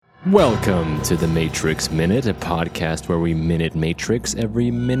Welcome to the Matrix Minute, a podcast where we minute Matrix every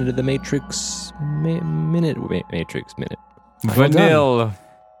minute of the Matrix Matrix Minute. Vanilla.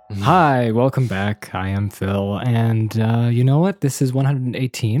 Hi, welcome back. I am Phil, and you know what? This is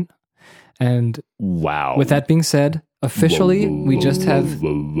 118, and Wow. with that being said, officially we just have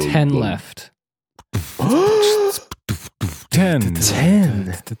 10 left. 10.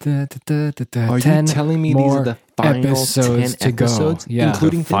 10. Are you 10 telling me these more are the final episodes 10 to go? episodes, Yeah.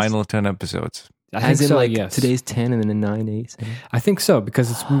 including The final 10 episodes. I As think in, so, like, yes. today's 10 and then 9, 8, 7? I think so,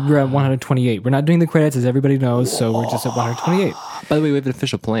 because we're at 128. We're not doing the credits, as everybody knows, so we're just at 128. By the way, we have an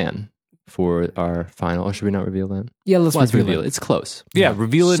official plan for our final. Or should we not reveal that? Yeah, let's Let's reveal reveal it. it. It's close. Yeah,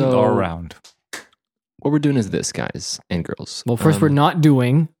 reveal it So- all around. What we're doing is this, guys and girls. Well, first, we're not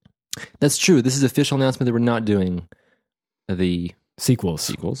doing That's true. This is official announcement that we're not doing the sequels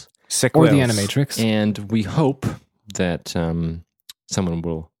sequels. or the Sequels. Animatrix. And we hope that someone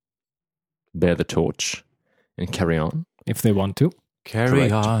will bear the torch and carry on. If they want to. Carry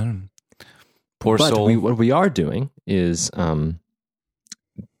Correct. on. Poor But soul. what we are doing is,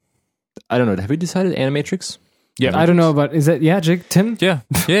 I don't know. Have we decided Animatrix? Yeah. I don't know about, is that, Jake, Tim? Yeah.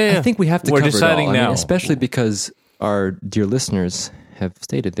 Yeah. I think we have to We're cover deciding it all. I mean, now. especially because our dear listeners have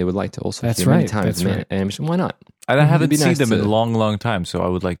stated they would like to also That's hear many right, times that's right. animation. Why not? And I haven't It'd be seen nice them in to- a long, long time, so I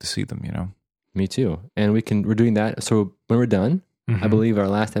would like to see them, you know? Me too. And we're doing that. So when we're done, Mhm. I believe our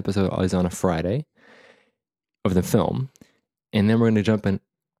last episode is on a Friday of the film, and then we're going to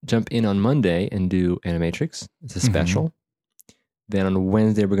jump in on Monday and do Animatrix. It's a Mhm. special. Then on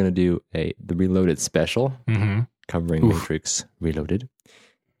Wednesday we're going to do the Reloaded special Mhm. covering Oof. Matrix Reloaded,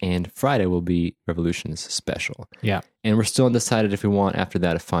 and Friday will be Revolutions special. Yeah. And we're still undecided if we want after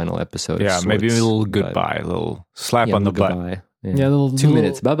that a final episode. of Yeah, maybe a sorts, little but- goodbye, a little slap Yeah, on the little butt. goodbye. Yeah, little 2 little-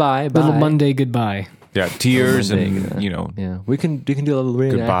 minutes. Bye bye. Little Monday goodbye. Yeah, tears Monday, and, you know, Yeah, we can do a little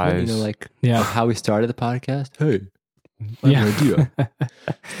reenactment, Goodbyes. like Yeah. of how we started the podcast. Hey, I Yeah. have an idea.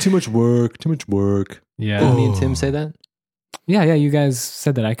 Too much work. Yeah. Didn't me and Tim say that? Yeah, you guys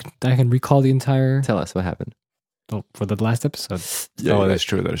said that. I can recall the entire Tell us what happened. for the last episode. oh, that's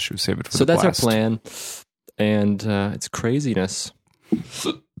true. That is true. Save it for So the that's blast. our plan, and it's craziness.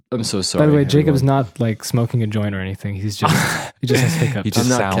 I'm so sorry. By the way, Jacob's everyone. not like smoking a joint or anything. He just has hiccups. He just I'm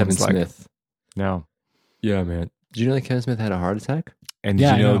not sounds Kevin like- Smith. No. Yeah, man. Did you know that Kevin Smith had a heart attack? And did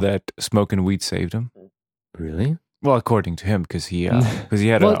Yeah, you I know know. that smoking weed saved him? Really? Well, according to him, because he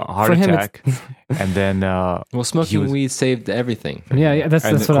had Well, a heart for him, attack, and then Well, smoking was- weed saved everything. yeah, that's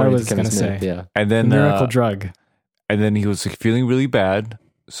And what I According to was Kevin gonna Smith, say. Yeah. and The then miracle drug. and then he was like, feeling really bad,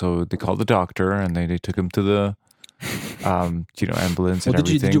 so they called the doctor, and they took him to the ambulance Well, and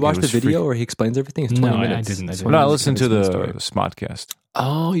did everything. you watch It the was video where he explains everything? It's 20 No, I minutes. didn't. It's I 20 No, I minutes listened to Kevin the Smith story. Smodcast,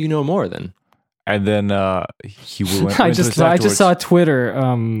 Oh, you know more then. and then he went. I went to just his I just saw a afterwards-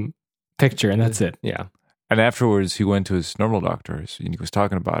 Twitter picture and that's it. Yeah. and afterwards he went to his normal doctor, and he was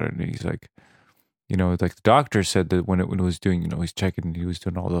talking about it, and he's like, like the doctor said that when it was doing, he's checking, he was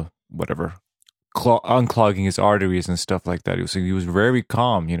doing all the whatever. Unclogging his arteries and stuff like that. He was very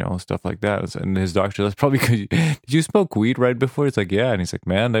calm, stuff like that. And his doctor, that's probably because did you smoke weed right before? It's like, yeah. And he's like,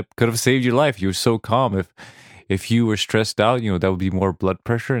 man, that could have saved your life. You were so calm. If you were stressed out, that would be more blood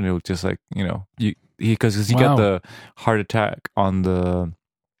pressure, and it would just like, because he got Wow. the heart attack on the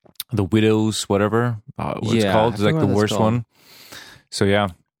widow's whatever what's Yeah, called. I It's like forgot the what worst that's called. one. So yeah,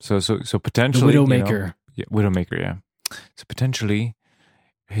 so The potentially Widowmaker. yeah, Widowmaker, yeah. So potentially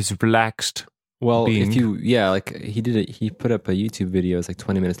his relaxed. Well, Being. if you, like he put up a YouTube video. It's like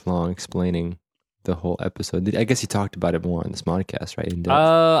 20 minutes long explaining the whole episode. I guess he talked about it more on this podcast, right? In depth.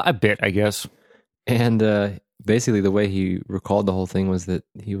 A bit, I guess. And basically the way he recalled the whole thing was that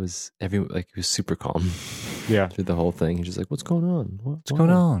he was he was super calm Yeah. through the whole thing. He's just like, what's going on? What's going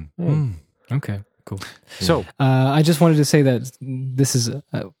on? Yeah. Hmm. Okay, cool. So I just wanted to say that this is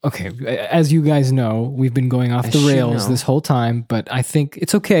okay. As you guys know, we've been going off As the you rails know. this whole time, but I think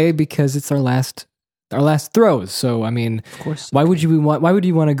it's okay because it's our last throws. So I mean, Of course. why would you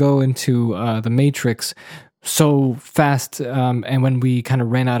want to go into the Matrix so fast? And when we kind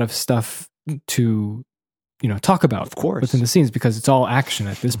of ran out of stuff to talk about, Of course. within the scenes, because it's all action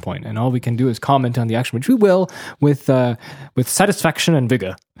at this point, and all we can do is comment on the action, which we will with satisfaction and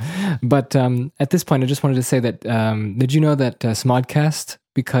vigor. But at this point, I just wanted to say that did you know that Smodcast,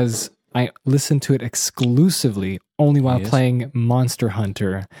 because I listened to it exclusively only while Yes. playing Monster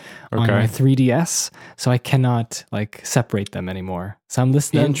Hunter on Okay. my 3DS, so I cannot separate them anymore. So I'm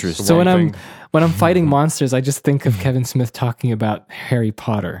listening. Interesting. So when One I'm fighting monsters, I just think of Kevin Smith talking about Harry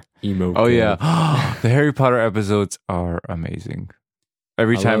Potter. Emo. Oh girl. yeah, the Harry Potter episodes are amazing.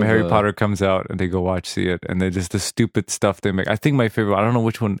 Every I time love, Harry Potter comes out and they go see it, and they just the stupid stuff they make. I think my favorite, I don't know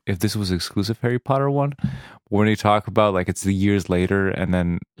which one, if this was exclusive Harry Potter one, when they talk about like it's the years later, and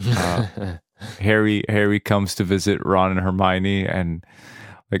then Harry comes to visit Ron and Hermione, and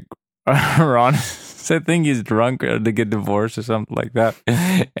like Ron, I think he's drunk or they get divorced or something like that,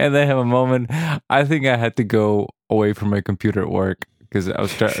 and they have a moment. I think I had to go away from my computer at work because I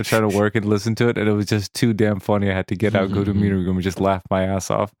was trying to work and listen to it, and it was just too damn funny. I had to get out, go to a meeting room, and just laugh my ass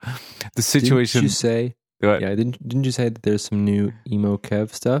off. The situation. Didn't you say? What? Yeah, didn't you say that there's some new emo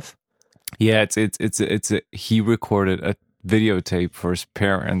Kev stuff? Yeah, he recorded a videotape for his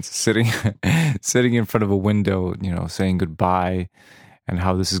parents sitting in front of a window, saying goodbye and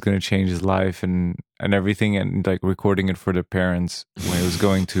how this is going to change his life and everything, and like recording it for the parents when he was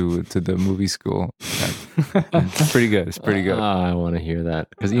going to the movie school. It's pretty good. It's pretty good. I want to hear that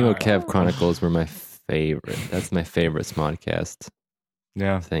because emo Kev Chronicles were my favorite. That's my favorite Smodcast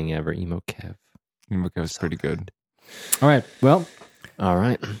Yeah, thing ever. Emo Kev. it was pretty good. All right. Well, All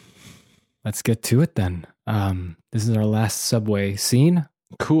right. let's get to it then. This is our last subway scene.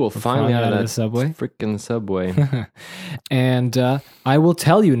 Cool. Finally out of that the subway. freaking subway. And I will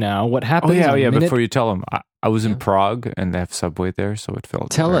tell you now what happens. Oh yeah, in yeah. minute- Before you tell them, I was in Prague and they have Subway there, so it felt.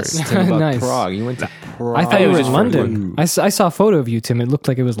 Tell very- us Tim, about Nice. Prague. You went to Prague. I thought it you was were just in for London. I saw a photo of you, Tim. It looked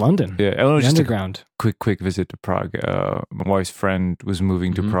like it was London. Yeah, it was The just a underground. quick visit to Prague. My wife's friend was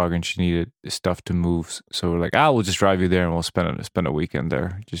moving to Prague and she needed stuff to move, so we're like, we'll just drive you there and we'll spend a weekend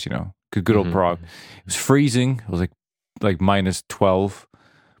there. Just good old Prague. It was freezing. It was like minus 12,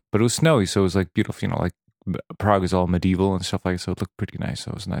 but it was snowy, so it was like beautiful. Like Prague is all medieval and stuff like that, so it looked pretty nice.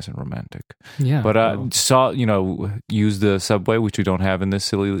 So it was nice and romantic. Yeah. But use the subway, which we don't have in this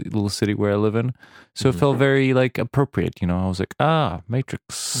silly little city where I live in. So it felt very like appropriate. I was like,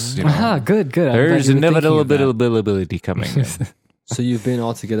 Matrix. Good. I'm glad There's you were thinking of that. inevitability coming. In. So you've been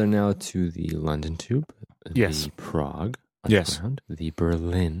all together now to the London Tube, Yes. the Prague Yes. Underground, the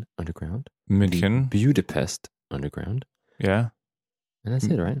Berlin Underground, München, the Budapest Underground, yeah, and that's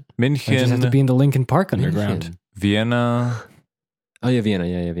it, right? I just have to München, be in the Lincoln Park Underground. München. Vienna. Oh yeah, Vienna.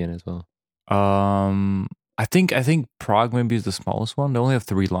 Yeah, Vienna as well. I think Prague maybe is the smallest one. They only have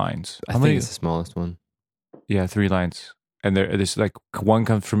 3 lines. I think it's the smallest one. Yeah, 3 lines, and there's like one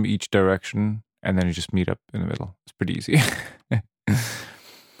comes from each direction, and then you just meet up in the middle. It's pretty easy.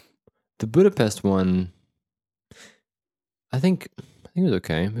 The Budapest one, I think it was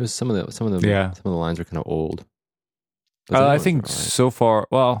okay. It was some of the Yeah. some of the lines were kind of old. Those other I ones think were all right. so far.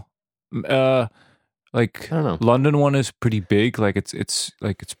 Well, like I don't know. London one is pretty big. Like it's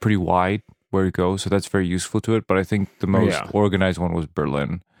pretty wide where it goes, so that's very useful to it. But I think the most organized one was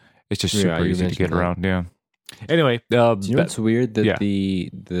Berlin. It's just Yeah, super you easy to mentioned get that. around. Yeah. Anyway, Do you know what's weird? That yeah. the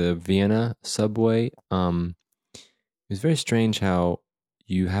Vienna subway, it was very strange how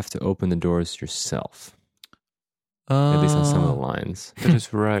you have to open the doors yourself. At least on some of the lines. That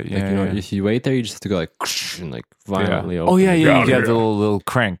is right. Like, Yeah. yeah. if you wait there, you just have to go like and like violently open. Oh yeah, the yeah. door. You have the little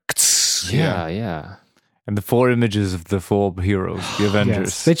crank. Yeah. And the 4 images of the 4 heroes, the Avengers.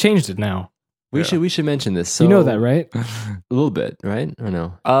 Yes. They changed it now. We should mention this. So You know that, right? A little bit, right? Or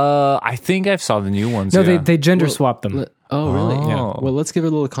no? I think I've saw the new ones. No, yeah. they gender swapped them. Oh, really? Oh. Yeah. Well, let's give it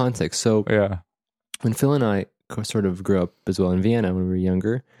a little context. So Yeah. when Phil and I sort of grew up as well in Vienna when we were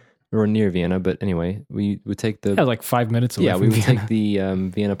younger, or near Vienna, but anyway, we would take the Yeah, like 5 minutes away we from would Vienna. take the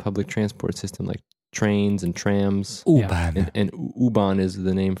Vienna public transport system, like trains and trams, U-Bahn. and U-Bahn is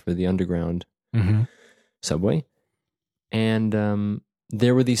the name for the underground Mhm. subway. And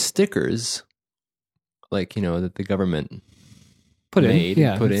there were these stickers, like that the government Put in. made,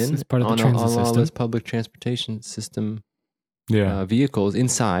 Yeah, and put it's- in it's part of the on transit all system. those public transportation system Yeah. vehicles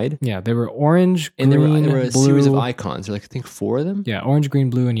inside. Yeah, they were orange, And green, there were a blue. series of icons. There were, like, I think 4 of them. Yeah, orange, green,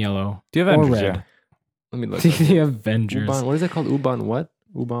 blue, and yellow. The Or Avengers, red. yeah. Let me look. The Avengers. U-Bahn, what is it called? U-Bahn what?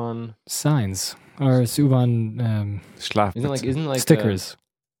 U-Bahn. Signs. Or Suban Schlaf. Isn't like stickers.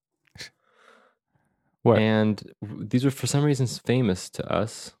 What? And these were for some reason famous to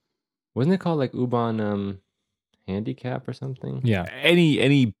us. Wasn't it called like U-Bahn handicap or something? Yeah.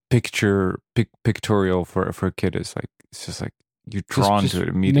 Any pictorial for a kid is like, it's just like you're drawn Just to it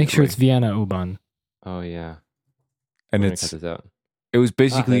immediately. Make sure it's Vienna U-Bahn. Oh yeah. and I'm gonna it's cut this out. it was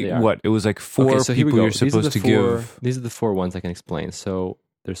basically there they are. what it was like 4 Okay, so here we people go. you're These are supposed the to give. These are the 4 ones I can explain. So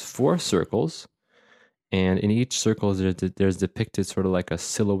there's 4 circles, and in each circle there's depicted sort of like a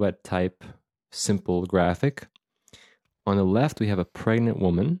silhouette type simple graphic. On the left we have a pregnant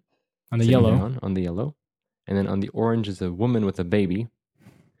woman On the sitting yellow. down on the yellow, and then on the orange is a woman with a baby,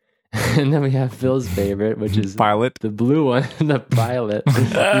 and then we have Phil's favorite, which is Pilot. the blue one, the pilot.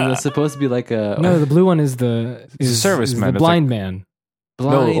 It's supposed to be like a No, the blue one is the It's a serviceman. is the It's blind man.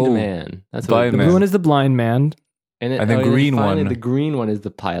 Blind man. That's Blind The man. blue one is the blind man. And, And the green finally, one- the green one is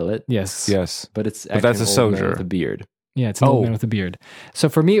the pilot. Yes. Yes. But it's But that's actually a an old man soldier. with a beard. Yeah, it's an old Oh. man with a beard. So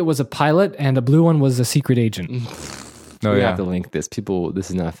for me, it was a pilot, and the blue one was a secret agent. No, we yeah. have to link this. People, this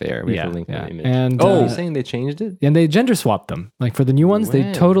is not fair. We have to link yeah. the image. And You're saying they changed it? and they gender swapped them. Like for the new ones, they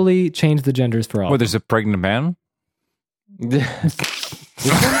When? totally changed the genders for all. Well, of them. there's a pregnant man.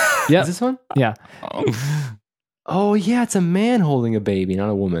 Yeah, Is this one? yeah, Oh yeah, it's a man holding a baby, not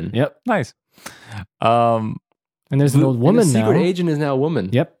a woman. yep. Nice. And there's an old And woman the now. secret agent is now a woman.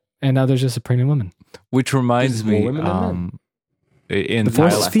 Yep. And now there's just a pregnant woman. Which reminds There's more me, women than in The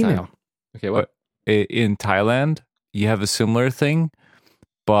force is last female. time. Okay, what? in Thailand, you have a similar thing,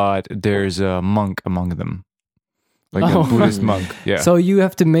 but there's a monk among them, like Oh. a Buddhist monk. Yeah, So you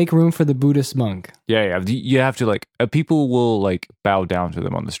have to make room for the Buddhist monk. yeah. You have to like people will like bow down to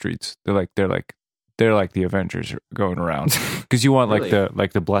them on the streets. They're like the Avengers going around because you want like Really?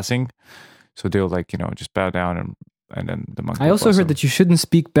 the blessing. So they'll like just bow down and then the monk. I also heard that you shouldn't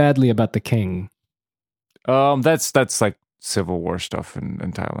speak badly about the king. that's like Civil War stuff in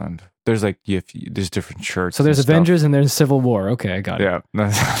Thailand. There's like there's different shirts. So there's and stuff. Avengers and there's Civil War. Okay, I got it. Yeah,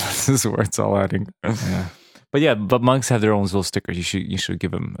 this is where it's all adding. Yeah. But monks have their own little stickers. You should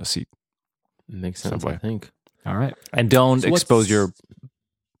give them a seat Makes sense, Subway. I think. All right. and don't So what's- expose your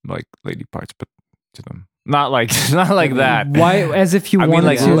like lady parts, but to them. Not like that. Why? As if you I mean, wanted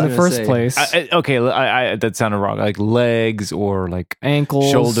like, to I in was the gonna first say- place. Okay, I that sounded wrong. Like legs or like Ankles,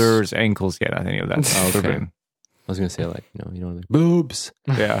 shoulders, ankles. Yeah, not any of that. Oh, okay. Forbidden. I was gonna say like like boobs.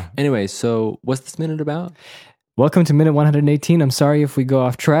 Yeah. Anyway, so what's this minute about? Welcome to minute 118. I'm sorry if we go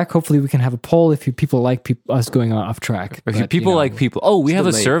off track. Hopefully, we can have a poll if you people like us going off track. If you But, people like people. Oh, we have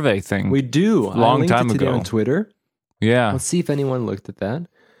a still late. survey thing. We do. I Long linked time it today ago. on Twitter. Yeah. Let's see if anyone looked at that.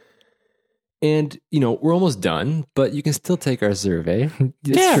 And we're almost done, but you can still take our survey. It's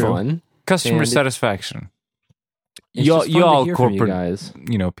Yeah. fun. Customer and it- satisfaction. It's You just fun to all hear from you corporate guys.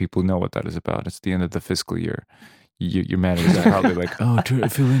 People know what that is about. It's the end of the fiscal year. Your managers are probably like, oh,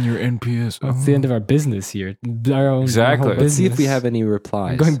 fill in your NPS. It's the end of our business here. Our own, Exactly. our whole Let's see if we business. have any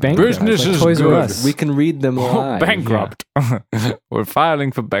replies. Going bankrupt. Business like is Toys R good. Us. We can read them live. bankrupt. We're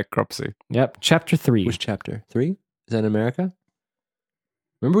filing for bankruptcy. Yep. Chapter 3. Which chapter? 3? Is that in America?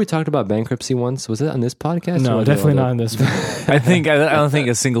 Remember we talked about bankruptcy once? Was it on this podcast? No, or definitely the not in this one. I don't think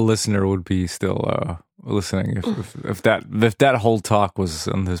a single listener would be still listening if that whole talk was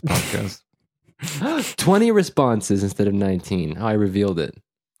on this podcast. 20 responses instead of 19. How I revealed it.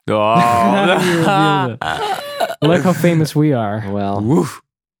 You Oh, revealed it. I like how famous we are. Well, woof.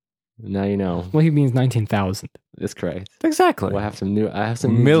 now you know. Well, he means 19,000. That's correct. Exactly. We'll have some new. I have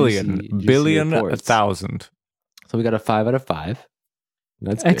some new Million, juicy billion, reports. 1,000. So we got a 5 out of 5.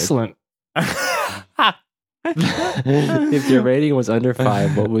 That's good. Excellent. If your rating was under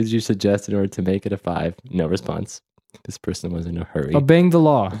 5, what would you suggest in order to make it a 5? No response. This person was in a hurry. Obeying the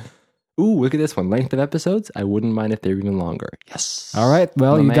law. Ooh, look at this one. Length of episodes? I wouldn't mind if they were even longer. Yes. All right.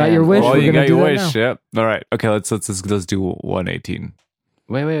 Well, My you got your man. wish. Oh, We're you gonna got your do that wish. now. Yep. All right. Okay. Let's do 118.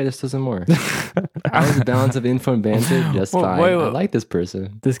 Wait, there's still some more. How is the balance of info and banter? Just Well, fine. wait. I like this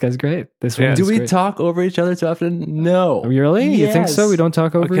person. This guy's great. This Yeah. one. Do we talk over each other too often? No. Really? You think so? Yes. We don't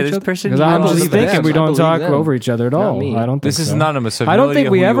talk over Okay, each this other? person- 'Cause I I'm just believe thinking them. we I don't believe talk them. over each other at Not all. me. I don't think This is so. anonymous. I don't no think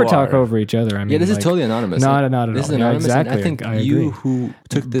idea we who ever you talk are. over each other. I mean, Yeah, this is like, totally anonymous. Not at This is all. Yeah, anonymous. and I exactly. think I you agree. who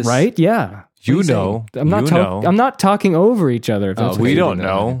took this. Right? Yeah. You What are you know. I'm not. You know. I'm not talking over each other. If that's Oh, what We you you're don't do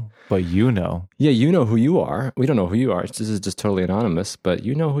know, but you know. Yeah, you know who you are. We don't know who you are. This is just totally anonymous, but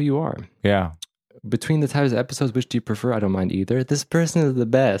you know who you are. Yeah. Between the types of episodes, which do you prefer? I don't mind either. This person is the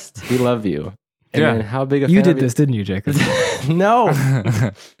best. We love you. And Yeah. then how big a You fan did of this, didn't you, Jacob? No.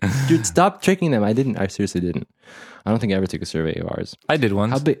 Dude, stop tricking them. I didn't. I seriously didn't. I don't think I ever took a survey of ours. I did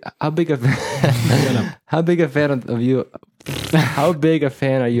once. How big a how big a fan of you how big a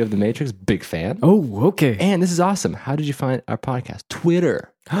fan are you of The Matrix? Big fan. Oh, okay. And this is awesome. How did you find our podcast? Twitter.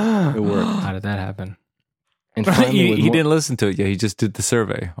 It worked. How did that happen? And finally, he didn't listen to it. Yeah, he just did the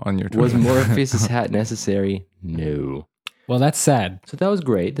survey on your Twitter. was Morpheus' hat necessary? No. Well, that's sad. So that was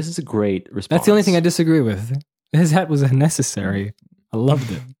great. This is a great response. That's the only thing I disagree with. His hat was unnecessary. I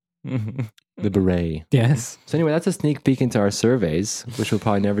loved it. The beret. Yes. So anyway, that's a sneak peek into our surveys, which we'll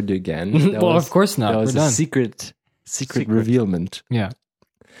probably never do again. That Well, was- of course not. That was We're a done. secret revealment. Yeah.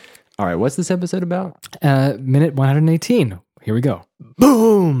 All right, what's this episode about? Minute 118. Here we go.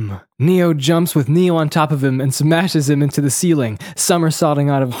 Boom! Neo jumps with Neo on top of him and smashes him into the ceiling, somersaulting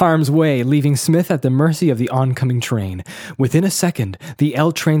out of harm's way, leaving Smith at the mercy of the oncoming train. Within a second, the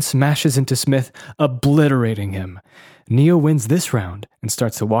L train smashes into Smith, obliterating him. Neo wins this round and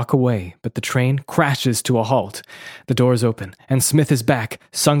starts to walk away, but the train crashes to a halt. The doors open, and Smith is back,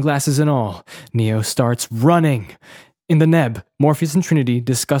 sunglasses and all. Neo starts running. In the Neb, Morpheus and Trinity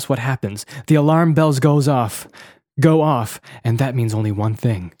discuss what happens. The alarm bells go off, and that means only one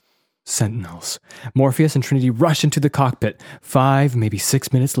thing. Sentinels. Morpheus and Trinity rush into the cockpit. 5, maybe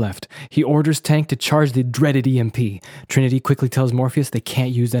 6 minutes left. He orders Tank to charge the dreaded EMP. Trinity quickly tells Morpheus they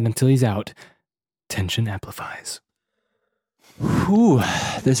can't use that until he's out. Tension amplifies. Whew,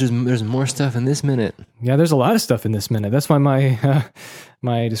 there's more stuff in this minute. Yeah, there's a lot of stuff in this minute. That's why my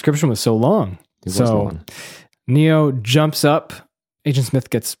my description was so long. It was long. Neo jumps up. Agent Smith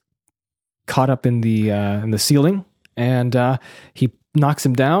gets caught up in the ceiling, and he knocks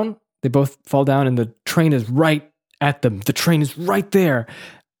him down. They both fall down, and the train is right at them. The train is right there.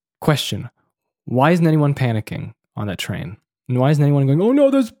 Question: why isn't anyone panicking on that train? And why isn't anyone going, "Oh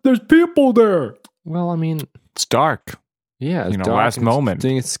no, there's people there"? Well, I mean, It's dark. yeah, it's You know, dark last and it's moment.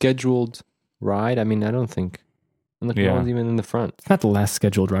 doing a scheduled ride. I mean, I don't think. And look, Yeah. no one's even in the front. It's not the last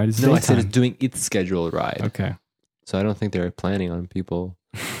scheduled ride. It's No, I said daytime. it's doing its scheduled ride. Okay. So I don't think they're planning on people.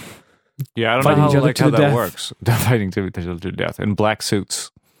 Yeah, I don't Fighting know each how, other like, to how the that death. works. They're fighting to death in black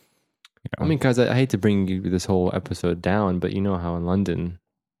suits. You know? I mean, guys, I hate to bring you this whole episode down, but you know how in London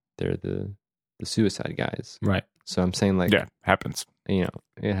they're the suicide guys. Right. So I'm saying, like, yeah, happens. you know,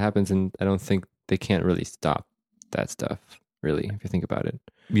 it happens, and I don't think they can't really stop that stuff. Really, if you think about it.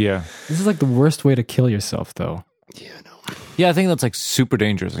 Yeah. This is like the worst way to kill yourself, though. Yeah, no. Yeah, I think that's like super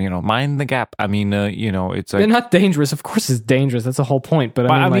dangerous. You know, mind the gap. I mean, you know, it's like. They're not dangerous. Of course, it's dangerous. That's the whole point. But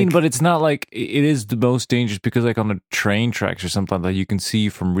I mean, but it's not like it is the most dangerous because, like, on the train tracks or something like that, you can see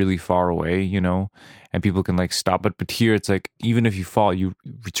from really far away, you know, and people can like stop it. But here, it's like even if you fall,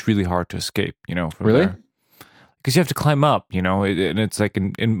 it's really hard to escape, you know. From Really? Because you have to climb up, you know, and it's like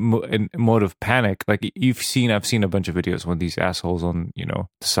in mode of panic. Like I've seen a bunch of videos when these assholes on, you know,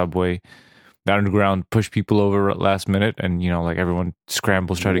 the subway, the underground, push people over at last minute, and you know, like everyone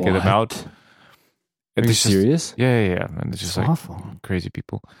scrambles try to get them out. Are you It's just- serious? Yeah. And it's just it's like awful. crazy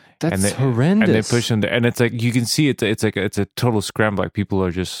people. That's and they, horrendous. And they push them, and it's like you can see it's a total scramble. Like people are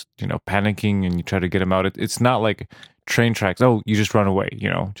just, you know, panicking, and you try to get them out. It's not like train tracks. Oh, you just run away, you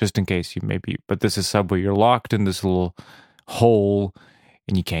know, just in case you maybe. But this is subway. You're locked in this little hole,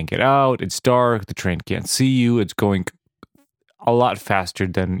 and you can't get out. It's dark. The train can't see you. It's going a lot faster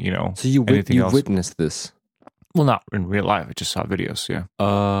than, you know. So you anything else. witnessed this? Well, not in real life. I just saw videos. Yeah.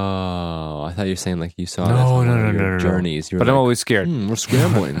 Oh, I thought you were saying like you saw No, this on no, one no, of your no, no. journeys. You were But I'm like, always scared. we're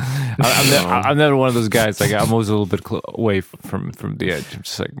scrambling. I'm never one of those guys. Like I'm always a little bit away from the edge. I'm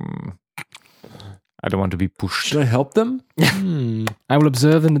just like, I don't want to be pushed. Should I help them? I will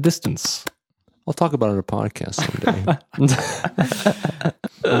observe in the distance. I'll talk about it on a podcast someday.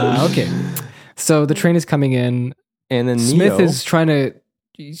 Okay. So the train is coming in. And then Smith Neo, is trying to.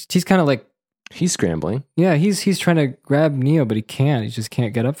 He's kind of like. he's scrambling. Yeah, he's trying to grab Neo, but he can't. He just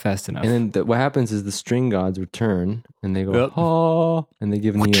can't get up fast enough. And then what happens is the string gods return and they go, Yep. oh, and they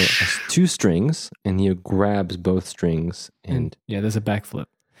give Neo 2 strings, and Neo grabs both strings and yeah, there's a backflip.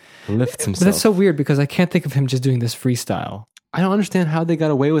 lifts But himself. that's so weird because I can't think of him just doing this freestyle. I don't understand how they got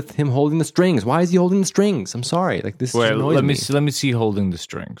away with him holding the strings. Why is he holding the strings? I'm sorry. Like this Wait, annoys let me. me see holding the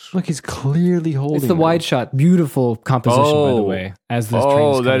strings. Look, he's clearly holding It's the them. wide shot, beautiful composition, by the Oh. way. As this train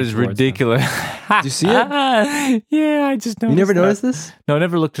Oh, is that coming is towards them. ridiculous. Do you see it? Yeah, I just noticed. You never that. noticed this? No, I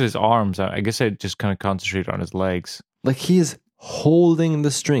never looked at his arms. I guess I just kind of concentrated on his legs. Like he is holding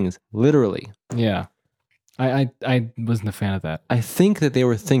the strings, literally. Yeah, I wasn't a fan of that. I think that they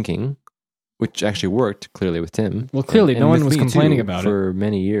were thinking, which actually worked clearly with Tim. Well, clearly, no and one with was me complaining too, about it. for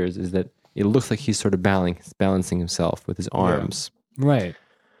many years. Is that it looks like he's sort of balancing himself with his arms. Right.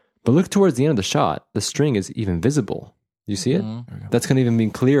 But look towards the end of the shot. The string is even visible. You see it? Mm-hmm. That's going to even be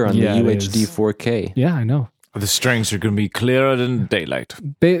clear on Yeah, the it UHD is. 4K. Yeah, I know. The strings are going to be clearer than daylight.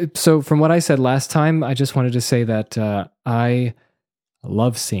 So, from what I said last time, I just wanted to say that I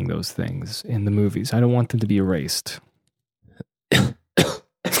love seeing those things in the movies. I don't want them to be erased.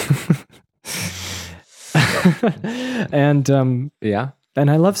 and Yeah.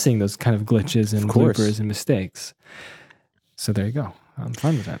 I love seeing those kind of glitches and Of course. bloopers and mistakes. So there you go. I'm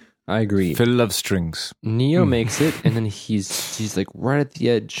fine with that. I agree. Phil loves strings. Neo makes it, and then he's like right at the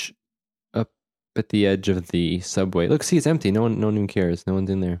edge, up at the edge of the subway. Look, see, it's empty. No one even cares. No one's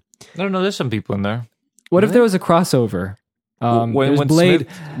in there. I don't know. There's some people in there. What if there was a crossover? There's Blade.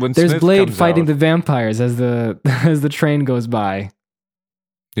 When There's Smith Blade comes fighting out- the vampires as the as the train goes by.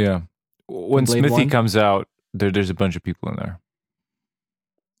 Yeah. When Blade Smithy 1? comes out, there's a bunch of people in there.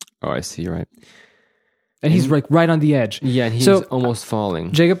 Oh, I see. You're right. And he's like right on the edge. Yeah, and he's So- almost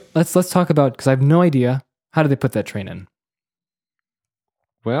falling. Jacob, let's talk about, because I have no idea. How do they put that train in?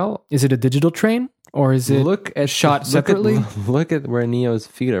 Well, Is it a digital train or is it look at shot separately? Look at where Neo's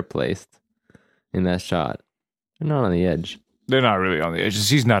feet are placed in that shot. They're not on the edge. They're not really on the edges.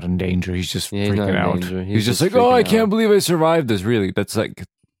 He's not in danger. He's just Yeah, he's not freaking in out. danger. He's just like, freaking oh, I out. can't believe I survived this. Really, that's like,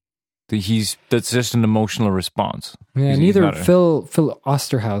 that's just an emotional response. Yeah, He's neither not a- Phil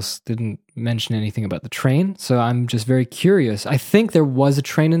Osterhaus didn't mention anything about the train, so I'm just very curious. I think there was a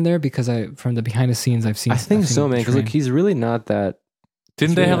train in there because from the behind the scenes I've seen. I think so, the man. Because train. look, he's really not that.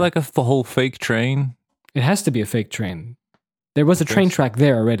 Didn't they Yeah. have like a whole fake train? It has to be a fake train. There was a train track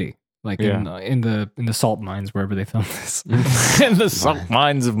there already, like in the salt mines wherever they filmed this. In the salt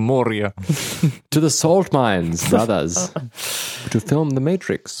mines of Moria. To the salt mines, brothers, to film The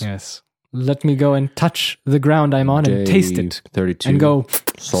Matrix. Yes. Let me go and touch the ground I'm on and taste it 32. and go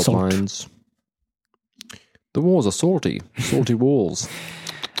Salt salt. mines. The walls are salty. Salty walls.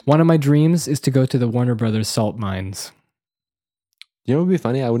 One of my dreams is to go to the Warner Brothers salt mines. You know what would be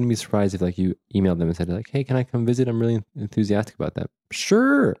funny? I wouldn't be surprised if like you emailed them and said like, "Hey, can I come visit? I'm really enthusiastic about that."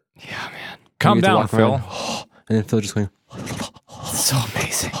 Sure. Yeah, man. Calm You get to down, walk Phil. around, and then Phil just going, So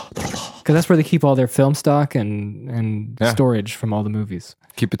amazing. Because that's where they keep all their film stock and Yeah. storage from all the movies.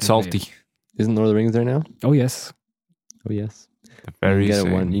 Keep it salty. "Isn't Lord of the Rings there now?" Oh, yes. Oh yes. Very you can get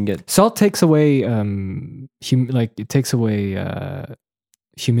same. one. You can get Salt takes away, it takes away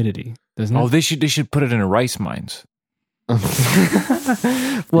humidity, doesn't Oh, it? they should put it in rice mines.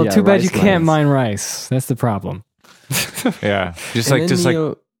 Well, Yeah, too bad rice you can't mines. mine rice. That's the problem. Yeah, just And like then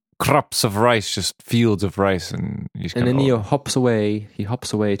Neo, crops of rice, just fields of rice, and you just and then kinda- Neo hops away. He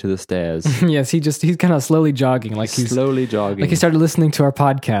hops away to the stairs, Yes, he's kind of slowly jogging, like he's slowly jogging. like he started listening to our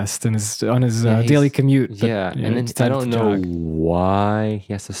podcast and on his Yeah, he's- daily commute. but, yeah, you know, and then I decided don't to know jog. why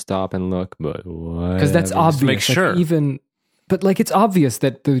he has to stop and look, but why? Because that's obvious. make like, sure. But like it's obvious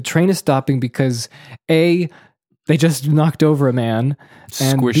that the train is stopping because A, they just knocked over a man,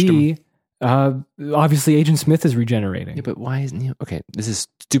 and Squished B, obviously Agent Smith is regenerating. Yeah, but why is Neo? Okay, this is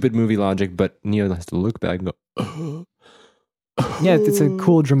stupid movie logic, but Neo has to look back and go, Yeah, it's a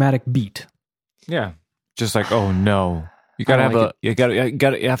cool dramatic beat. yeah, just like oh no, you gotta I have like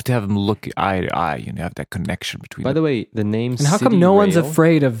you have to have them look eye to eye, and have that connection between. By them. the way, the name. And how come City no one's Rail-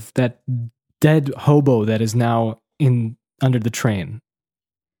 afraid of that dead hobo that is now under the train?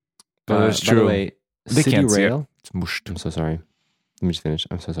 That's By the true. way, They City can't see it. Rail. It's mushed. I'm so sorry. Let me just finish.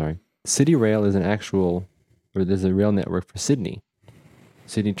 I'm so sorry. City Rail is there's a rail network for Sydney.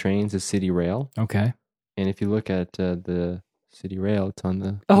 Sydney Trains is City Rail, Okay. and if you look at the City Rail, it's on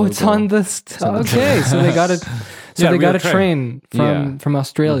the. Oh, it's logo. on the. on the Okay, so they got it. So Yeah, they got real a train Yeah. from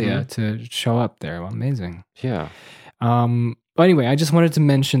Australia to show up there. Well, amazing. Yeah. But anyway, I just wanted to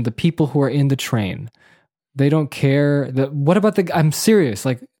mention the people who are in the train. They don't care. What about I'm serious.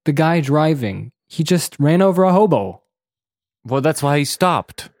 Like the guy driving, he just ran over a hobo. Well, that's why he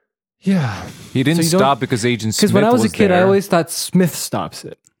stopped. Yeah. He didn't So you don't- stop because Agent Smith Because when I was a kid, I there. always thought Smith stops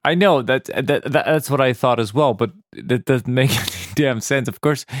it. I know that's what I thought as well, but that doesn't make any damn sense. Of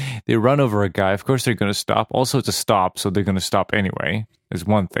course, they run over a guy. Of course, they're going to stop. Also, it's a stop, so they're going to stop anyway. Is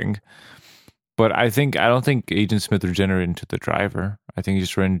one thing. But I don't think Agent Smith regenerated into the driver. I think he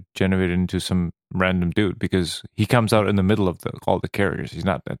just regenerated into some random dude because he comes out in the middle of all the carriages. He's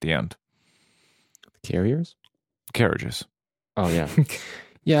not at the end. Carriers. Carriages. Oh yeah.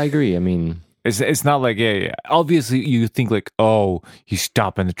 Yeah, I agree. I mean, It's not like obviously you think like he's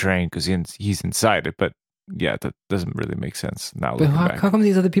stopping the train because he's inside it, but yeah, that doesn't really make sense now. But Looking how back. come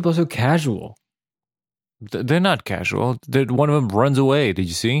these other people are so casual? They're not casual. One of them runs away. Did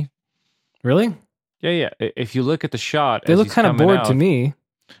you see? Really? Yeah. If you look at the shot, They as look he's kind of coming bored out- to me.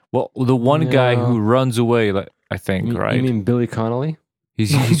 Well, the one guy No. who runs away, I think, you right? mean Billy Connolly?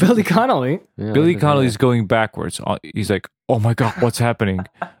 he's Billy Connolly. Yeah, Billy I think Connolly's going backwards. He's like, "Oh my god, what's happening?"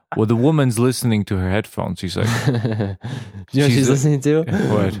 Well, the woman's listening to her headphones. He's like, you know what She's she's a- listening to?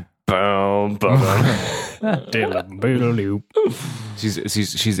 "What?" Boom,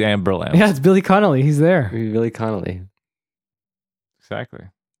 She's Amber Lamb. Yeah, it's Billy Connolly. He's there. Billy Connolly. Exactly.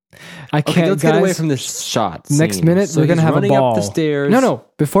 I Okay, can't. let's guys, get away from this shot. Next scene. minute, So we're gonna he's have a running ball. up the stairs. No.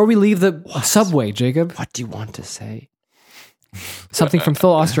 Before we leave the subway, Jacob, What do you want to say? something from Phil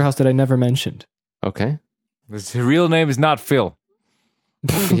Osterhaus that I never mentioned. Okay. His real name is not Phil.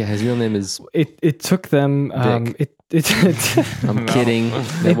 Yeah, his real name is. It took them. I'm kidding.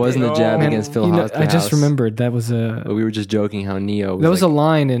 That wasn't a jab Man, against Phil you know, Osterhaus. I just remembered that was But we were just joking how Neo was, that was like a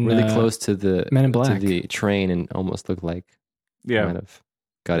line in really close to the Men in to Black. the train and almost looked like might Yeah, have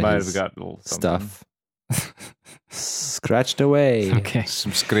got might his have got a little something. stuff scratched away. Okay.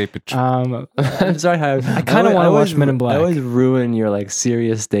 Some scrapage. I'm sorry how I kinda wanna watch Men in Black. I always ruin your like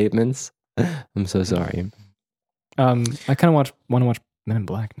serious statements I'm so sorry. I kind of want to watch Men in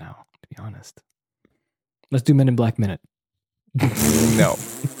Black now, to be honest. Let's do Men in Black Minute. No.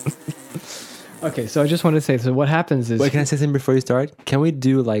 Okay, so I just wanted to say, so what happens is... Wait, can I say something before you start? Can we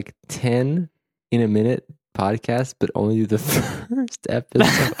do like 10 in a minute podcast, but only do the first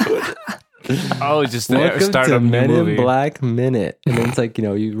episode? Oh, just Welcome start to a new Men movie. in Black Minute. And then it's like,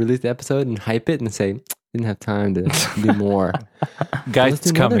 you release the episode and hype it and say, didn't have time to do more. Guys, Let's do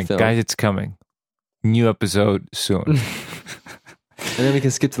it's another coming. film. Guys, it's coming. New episode soon. And then we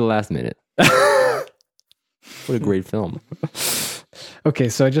can skip to the last minute. What a great film. Okay,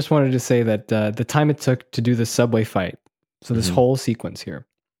 so I just wanted to say that the time it took to do the subway fight, so this Mhm. whole sequence here,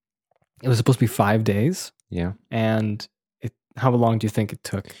 it was supposed to be 5 days. Yeah. And how long do you think it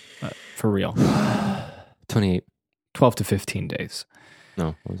took for real? 28. 12 to 15 days.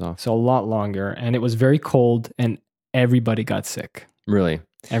 No, I was off. So a lot longer. And it was very cold and everybody got sick. Really?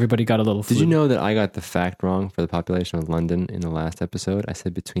 Everybody got a little flu. Did you know that I got the fact wrong for the population of London in the last episode? I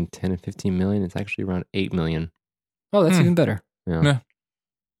said between 10 and 15 million. It's actually around 8 million. Oh, that's Hmm. even better. Yeah. Yeah.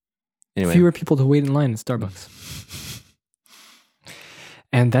 Anyway. Fewer people to wait in line at Starbucks.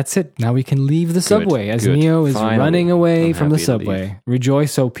 And that's it. Now we can leave the subway as good. Neo is Finally. running away I'm from the happy to subway.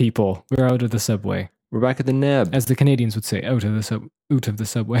 Rejoice, oh people. We're out of the subway. We're back at the neb. As the Canadians would say, out of the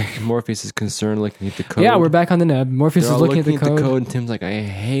subway. Morpheus is concerned looking at the code. Yeah, we're back on the neb. Morpheus They're is all looking at the code. and Tim's like, I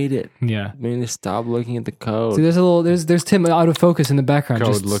hate it. Yeah. Man, to stop looking at the code. See, there's Tim out of focus in the background,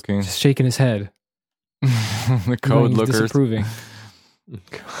 Code just looking. just shaking his head. The code He's lookers. disapproving.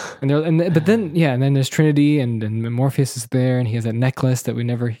 But then there's Trinity and Morpheus is there, and he has that necklace that we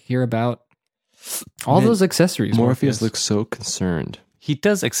never hear about. All Man, those accessories. Morpheus looks so concerned. He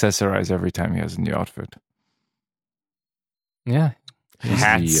does accessorize every time he has a new outfit. Yeah.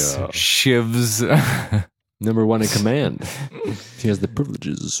 Hats, the, shivs. Number one in command. He has the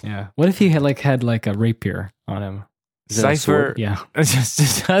privileges. Yeah. What if he had like a rapier on him? Is that a Cypher sword? Yeah.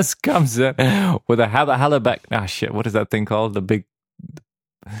 just comes in with a halleback. Ah, shit. What is that thing called? The big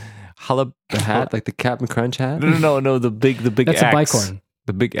The hat, like the Captain Crunch hat? No. The big That's axe. a bicorn.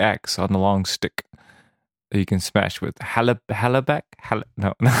 The big axe on the long stick that you can smash with. Halleback?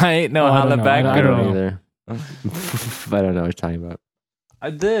 No, I ain't no Oh, I don't know. halleback. I don't know. Either. I don't know what you're talking about.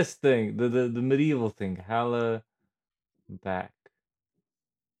 This thing, the medieval thing, halleback.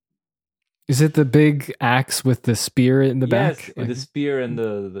 Is it the big axe with the spear in the Yes, back? the spear and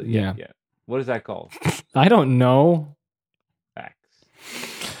the Yeah. What is that called? I don't know. Axe.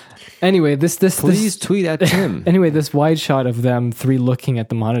 Anyway, this Please tweet at Tim. Anyway, this wide shot of them three looking at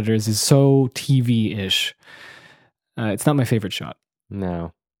the monitors is so TV-ish. It's not my favorite shot.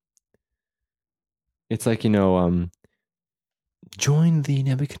 No. It's like, join the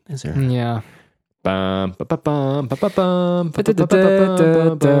Nebuchadnezzar. Yeah. Bum, ba, ba, bum, ba, ba, bum, ba, ba, ba,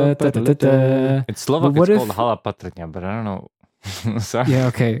 ba, ba, ba, ba, ba. In Slovak, What it's if- called halapatrnya, but I don't know. Sorry. Yeah,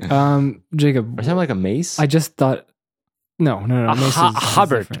 okay. Jacob, Or something like a mace? I just thought... No. A Mace is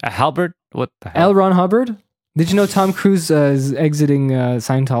Hubbard. different. A halberd? What the hell? L. Ron Hubbard? Did you know Tom Cruise is exiting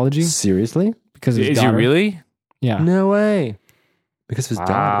Scientology? Seriously? Because of his Is he daughter? really? Yeah, No way. Because of his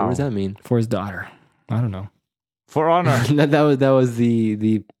daughter. Wow. What does that mean? for his daughter. I don't know. For honor. that was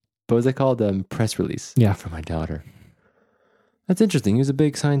the what was it called? Press release. Yeah. For my daughter. That's interesting. He was a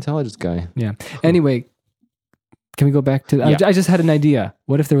big Scientologist guy. Yeah. Anyway, can we go back to... Yeah. I just had an idea.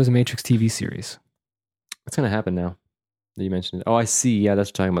 What if there was a Matrix TV series? What's going to happen now that you mentioned it? Oh, I see. Yeah, that's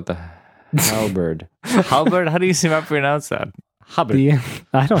what you're talking about the halberd. Halberd? How do you see me pronounce that? Hubbard.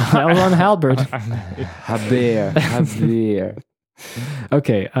 I don't know. L. Ron Hubbard. Haber.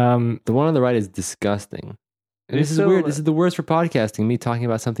 Okay. The one on the right is disgusting. And It's this is so- weird. This is the worst for podcasting. Me talking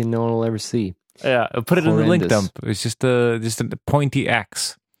about something no one will ever see. Yeah, put it in the link Horrendous. dump. It's just a pointy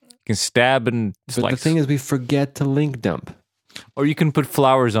axe. You can stab and But slice. the thing is, we forget to link dump. or you can put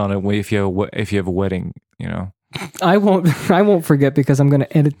flowers on it if you have a wedding. I won't forget because I'm going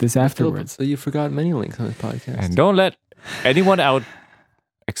to edit this afterwards. So you forgot many links on this podcast. And don't let anyone out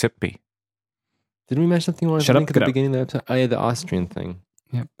except me. Didn't we mention something you wanted Shut to up, link at get the out. beginning of the episode? Oh, yeah, the Austrian thing.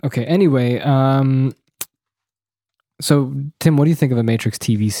 Yep. Okay. Anyway, so Tim, what do you think of a Matrix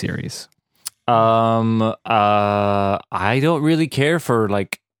TV series? I don't really care for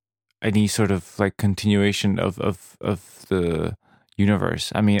like any sort of like continuation of the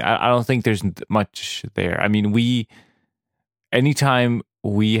universe. I mean, I don't think there's much there. I mean, anytime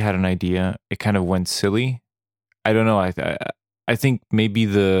we had an idea, it kind of went silly. I don't know. I think maybe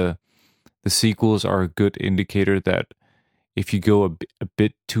the sequels are a good indicator that if you go a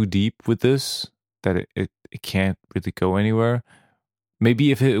bit too deep with this, that it can't really go anywhere.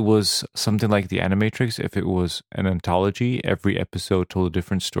 maybe if it was something like the Animatrix, if it was an anthology, every episode told a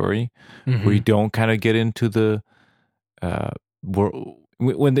different story, where you don't kind of get into the world.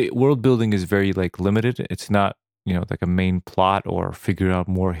 When the world building is very like limited, it's not, you know, like a main plot or figure out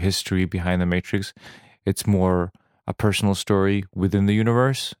more history behind the Matrix. It's more a personal story within the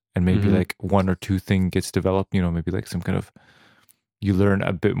universe, and maybe like one or two thing gets developed, you know, maybe like some kind of, you learn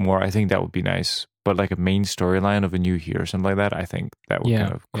a bit more. I think that would be nice. But like a main storyline of a new year or something like that, I think that would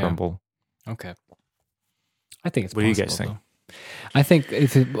kind of crumble. Okay. I think it's What do you guys think? though. I think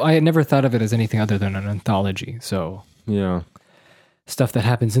I had never thought of it as anything other than an anthology. So Yeah. stuff that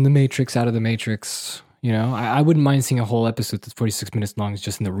happens in the Matrix, out of the Matrix. You know, I wouldn't mind seeing a whole episode that's 46 minutes long,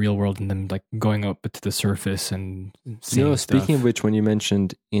 just in the real world, and then like going up to the surface and seeing You know, stuff. speaking of which, when you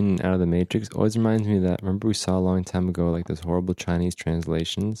mentioned In and Out of the Matrix, it always reminds me of that. Remember we saw a long time ago, like those horrible Chinese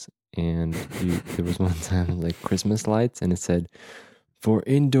translations, and there was one time like Christmas lights, and it said, "For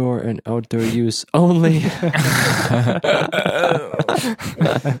indoor and outdoor use only."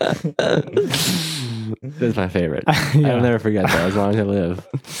 That's my favorite. Yeah. I'll never forget that as long as I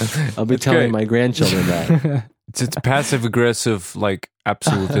live. I'll be telling great. my grandchildren that. It's passive aggressive like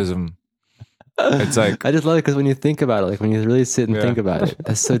absolutism. It's like, I just love it because when you think about it, like when you really sit and think about it,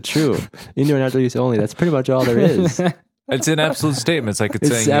 that's so true. Indoor and outdoor use only. That's pretty much all there is. it's an absolute statement. It's like it's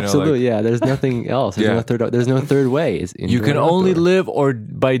It's saying, absolute. you know, like, Yeah, there's nothing else. There's no third way. It's you indoor can and only outdoor. live or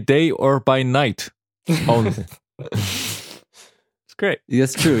by day or by night only. It's great.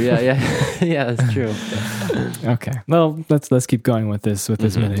 That's true. Yeah, yeah, yeah. That's true. Okay. Well, let's keep going with this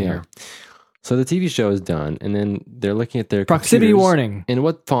minute Yeah. here. So the TV show is done, and then they're looking at their Proximity computers. warning. And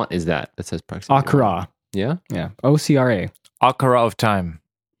what font is that says proximity? warning? Akra. Yeah. Yeah. OCRA. Akara of time.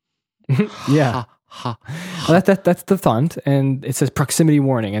 Yeah. Well, that's the font, and it says proximity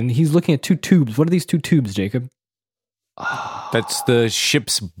warning, and he's looking at two tubes. What are these two tubes, Jacob? That's the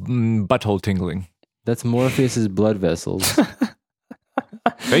ship's butthole tingling. That's Morpheus's blood vessels.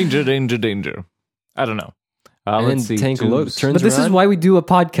 Danger, danger, danger. I don't know. And Let's then see. Tank Tubes. turns But this around. is why we do a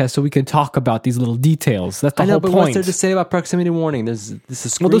podcast, so we can talk about these little details. That's the I know, whole but point. what's there to say about proximity warning? There's a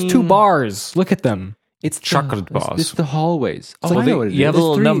screen. Well, those two bars. Look at them. It's Chocolate the, bars. It's the hallways. Oh, So I know what it you is. have a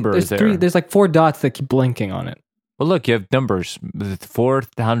little number There's there. There's like 4 dots that keep blinking on it. Well, look, you have numbers.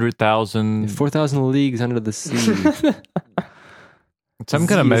 400,000. 4,000 leagues under the sea. Some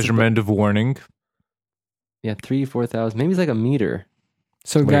kind of Z is measurement of warning. Yeah, 4,000. Maybe it's like a meter.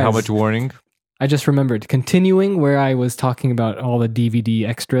 So, Wait, guys, how much warning? I just remembered. Continuing where I was talking about all the DVD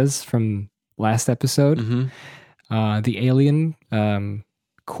extras from last episode, Mm-hmm. the Alien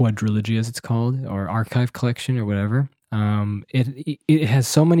quadrilogy, as it's called, or archive collection, or whatever. It has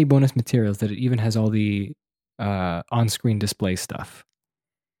so many bonus materials that it even has all the on-screen display stuff.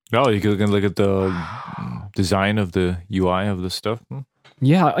 Oh, you can look at the design of the UI of the stuff.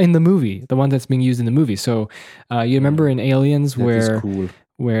 Yeah, in the movie, the one that's being used in the movie. So you remember in Aliens That is cool.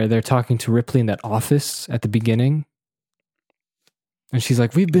 where they're talking to Ripley in that office at the beginning, and she's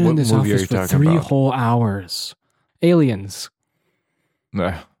like, "We've been in What this movie are office you for talking 3 about? whole hours." Aliens.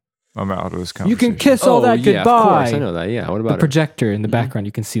 Nah, I'm out of this You conversation. can kiss all that yeah, goodbye. of course. I know that. Yeah. What The about it? projector in the background,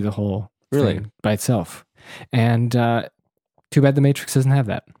 you can see the whole Really? thing by itself. And too bad the Matrix doesn't have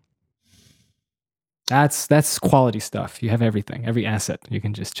that. That's quality stuff. You have everything, every asset you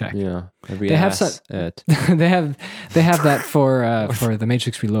can just check. Yeah. Every They have ass at. they have that for the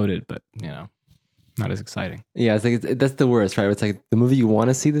Matrix Reloaded, but not as exciting. Yeah, it's like that's the worst, right? It's like the movie you want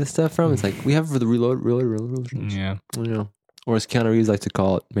to see this stuff from. It's like we have it for the reload. Yeah, You know, or as Keanu Reeves likes to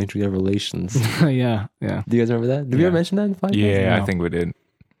call it, Matrix Revelations. yeah. Do you guys remember that? Did we Yeah. ever mention that in the podcast? Yeah, No. I think we did.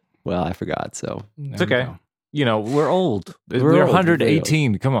 Well, I forgot. So It's okay. We're old. We're We're old.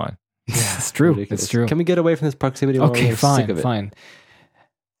 118. Come on. It's true. ridiculous. It's true. Can we get away from this proximity? warning? Okay, I'm sick fine, of it. fine.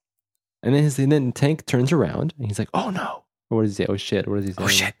 And then Tank turns around and he's like, "Oh no!" Or what does he say? Oh shit! What does he say? Oh,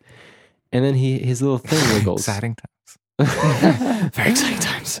 shit. And then his little thing wiggles. Exciting times. Very exciting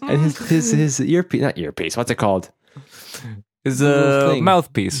times. And his earpiece, not earpiece. What's it called? Is little a thing.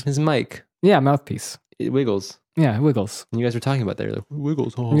 mouthpiece. His mic. Yeah, mouthpiece. It wiggles. Yeah, it wiggles. And you guys were talking about that. You're like,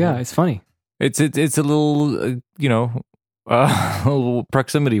 wiggles. Oh. Yeah, it's funny. It's a little, little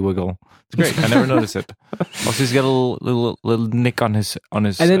proximity wiggle. It's great. I never noticed it. Also, he's got a little nick on his. And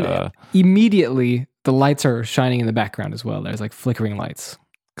then immediately the lights are shining in the background as well. There's like flickering lights.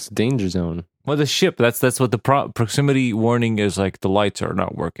 It's danger zone. well, the ship. That's what the proximity warning is. Like the lights are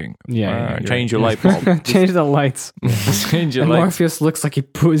not working. Yeah, you're change right. your light bulb. Change the lights. Change your And light. Morpheus looks like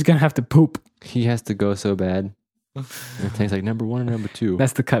he's gonna have to poop. He has to go so bad. And Tank's like number 1 or number 2.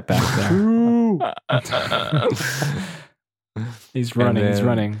 That's the cutback there. He's running. He's then-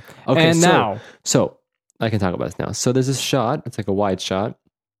 running. Okay, and so, now, So I can talk about this now. So there's this shot. It's like a wide shot,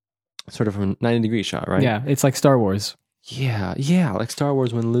 sort of a 90-degree shot, right? Yeah, it's like Star Wars. Yeah, like Star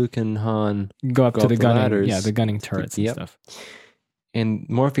Wars when Luke and Han Go up to the gunning, ladders. the gunning turrets Yep. and stuff. And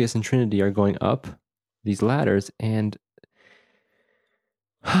Morpheus and Trinity are going up these ladders, and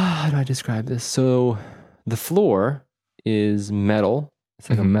how do I describe this? So the floor is metal. It's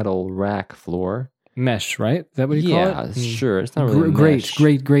like a metal rack floor. Mesh, right? Is that what you call it? Yeah, sure. It's not really mesh.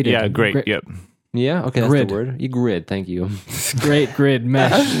 Great. Yeah, great. Yep. Yeah, okay, that's Grid. the word. Grid, thank you. Great grid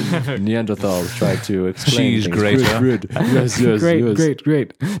mesh. Neanderthals tried to explain She's things. great, huh? Grid. Yes.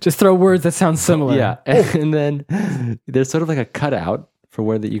 Great. Just throw words that sound similar. Yeah, and then there's sort of like a cutout for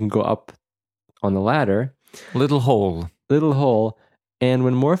where that you can go up on the ladder. Little hole. Little hole. And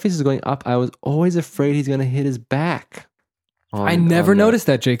when Morpheus is going up, I was always afraid he's going to hit his back. I never noticed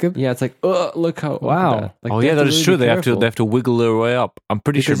that, Jacob. Yeah, it's like, oh, look how. Wow. Look at that. Like, Oh they yeah, have that to is really true. be They have to careful. wiggle their way up. I'm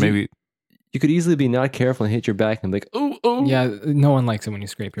pretty Because sure maybe. You could easily be not careful and hit your back and be like, oh. Yeah, no one likes it when you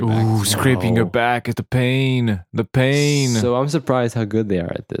scrape your back. Ooh, scraping your back is the pain. The pain. So I'm surprised how good they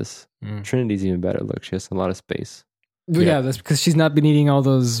are at this. Mm. Trinity's even better. Look, she has a lot of space. Yeah, that's because she's not been eating all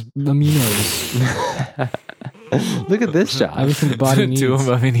those aminos. Look at this shot. Everything the body needs. Too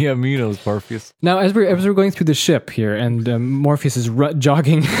many aminos, Morpheus. Now, as we're going through the ship here, and Morpheus is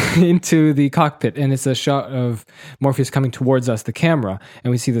jogging into the cockpit, and it's a shot of Morpheus coming towards us, the camera,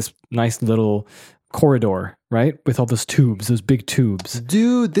 and we see this nice little corridor, right, with all those tubes, those big tubes.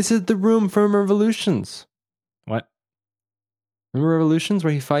 Dude, this is the room from Revolutions. What? Remember Revolutions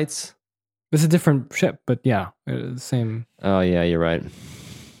where he fights? This is a different ship, but yeah, same. Oh, yeah, you're right.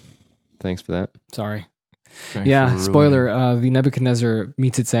 Thanks for that. Sorry. Thanks Yeah, for spoiler. The Nebuchadnezzar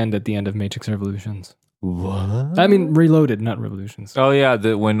meets its end at the end of Matrix Revolutions. What? I mean, Reloaded, not Revolutions. Oh yeah,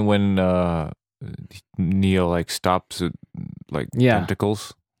 Mm-hmm. when Neo like stops at like Yeah.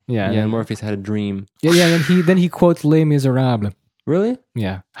 tentacles. Yeah, Yeah, and Morpheus had a dream. yeah. And then he quotes Les Miserables. Really?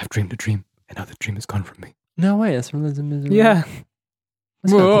 Yeah, I've dreamed a dream, and now the dream is gone from me. No way. That's from Les Miserables. Yeah,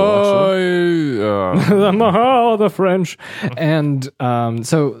 That's not cool, actually. the Mahal, the French, and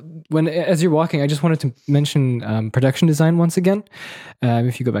so as you're walking, I just wanted to mention production design once again.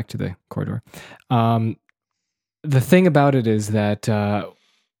 If you go back to the corridor, the thing about it is that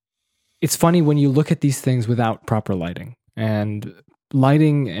it's funny when you look at these things without proper lighting, and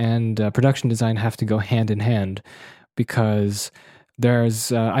lighting and production design have to go hand in hand, because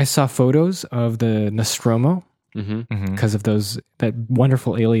there's I saw photos of the Nostromo. Mm-hmm. Because of that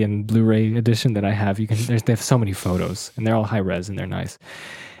wonderful Alien Blu-ray edition that I have, they have so many photos, and they're all high res and they're nice.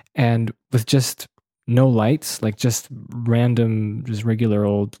 And with just no lights, like just random, just regular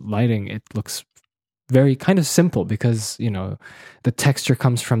old lighting, it looks very kind of simple, because the texture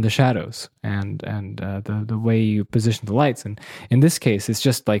comes from the shadows and the way you position the lights. And in this case, it's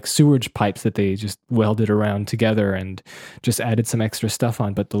just like sewage pipes that they just welded around together and just added some extra stuff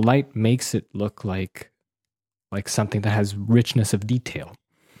on. But the light makes it look like something that has richness of detail.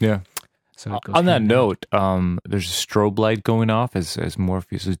 Yeah. So it goes On that hand in hand. note, there's a strobe light going off as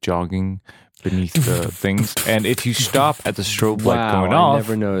Morpheus is jogging beneath the things, and if you stop at the strobe light going I off,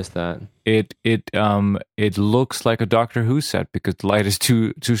 never noticed that. it looks like a Doctor Who set, because the light is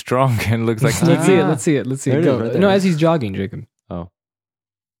too strong and looks like Let's see it. Ah. Let's see it. There it Go. is, right there. No, as he's jogging, Jacob. Oh.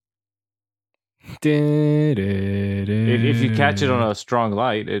 If you catch it on a strong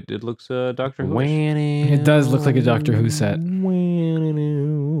light, it looks Doctor Who. It does look like a Doctor Who set.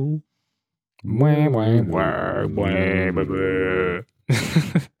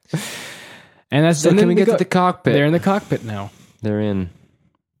 And that's So and can then we get go- to the cockpit? They're in the cockpit now. They're in.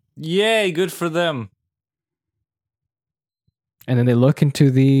 Yay! Good for them. And then they look into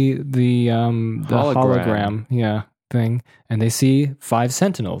the hologram, thing, and they see 5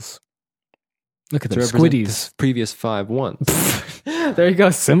 sentinels. Look at To them, represent squiddies. the previous 5 ones. There you go,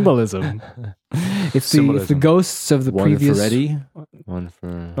 symbolism. It's the Symbolism. ghosts of the One previous. for Eddie. One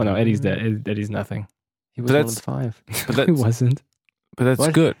for. Oh no, Eddie's dead. Eddie's nothing. He was But one of the 5. But He that's wasn't.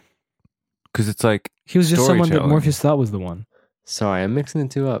 What? good, because it's like, He was just someone that Storytelling. Morpheus thought was the one. Sorry, I'm mixing the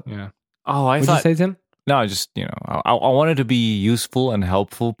two up. Yeah. oh, I What'd thought you say, Tim? no, I just I wanted to be useful and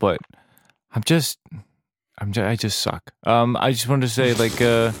helpful, but I just suck. I just wanted to say like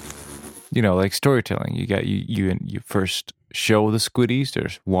like storytelling. You first show the squiddies.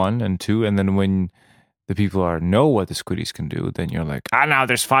 There's 1 and 2, and then when the people know what the squiddies can do, then you're like, now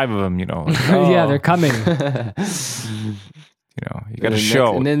there's 5 of them. Yeah, they're coming. You got to then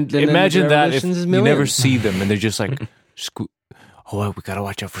show. next- and then Imagine the that if Revolutions is you never millions. see them and they're just like, oh, we gotta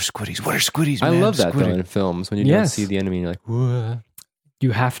watch out for squiddies. What are squiddies? I man? love that though Squiddy. in films when you don't Yes. see the enemy and you're like, what?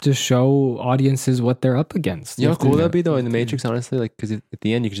 You have to show audiences what they're up against. You know You how have to- cool that'd be though in the Matrix, honestly? Like, because at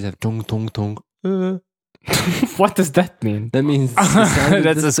the end you could just have tong tong tong. What does that mean? That means the sound of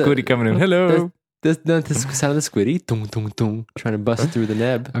That's the a squiddy coming in. Hello. That's the sound of the squiddy, tung, tung, tung, trying to bust through the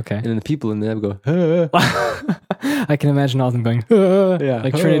neb. Okay. And then the people in the neb go, I can imagine all of them going,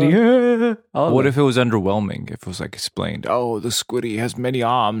 like Trinity. What if it was underwhelming? If it was like explained, oh, the squiddy has many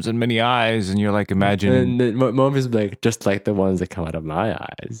arms and many eyes, and you're like imagining. And then Morpheus would be like, just like the ones that come out of my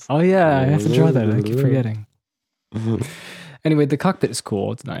eyes. Oh yeah, I have to draw that. I keep forgetting. Anyway, the cockpit is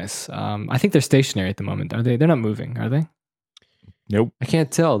cool. It's nice. I think they're stationary at the moment. Are they? They're not moving, are they? Nope. I can't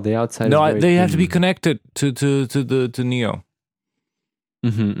tell. The outside. No, is very they have to be thin. connected to Neo.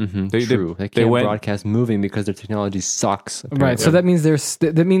 They- True. They they can't went- broadcast moving because their technology sucks. Right. So apparently.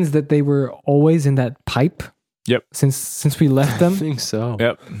 that means that they were always in that pipe. Yep. Since we left I them. think so.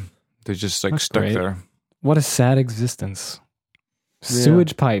 Yep. They're just like That's stuck great. there. What a sad existence.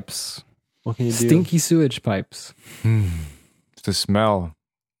 Sewage pipes. What can you do? Stinky sewage pipes. It's the smell.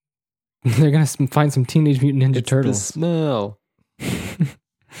 They're gonna find some Teenage Mutant Ninja It's the Turtles. smell.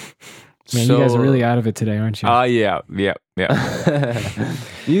 Man, you guys are really out of it today, aren't you? Yeah.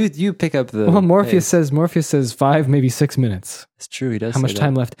 you pick up the. well, Morpheus pace. says 5, maybe 6 minutes. It's true. He does. How say much that.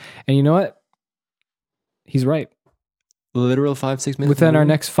 time left? And you know what? He's right. Literal 5-6 minutes. Within our movie?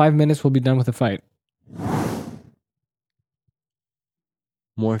 next 5 minutes, we'll be done with the fight.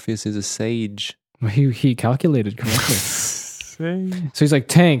 Morpheus is a sage. He calculated correctly. So he's like,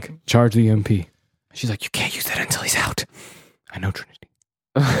 Tank, charge the MP. She's like, you can't use that until he's out. I know, Trinity.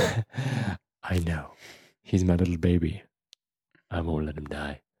 I know. He's my little baby. I won't let him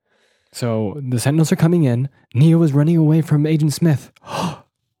die. So the Sentinels are coming in. Neo is running away from Agent Smith.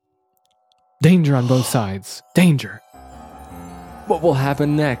 Danger on both sides. Danger. What will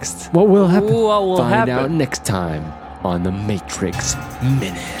happen next? What will happen? What will Find happen out next time on the Matrix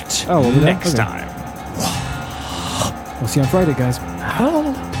Minute. Oh, next okay. time? We'll see you on Friday, guys.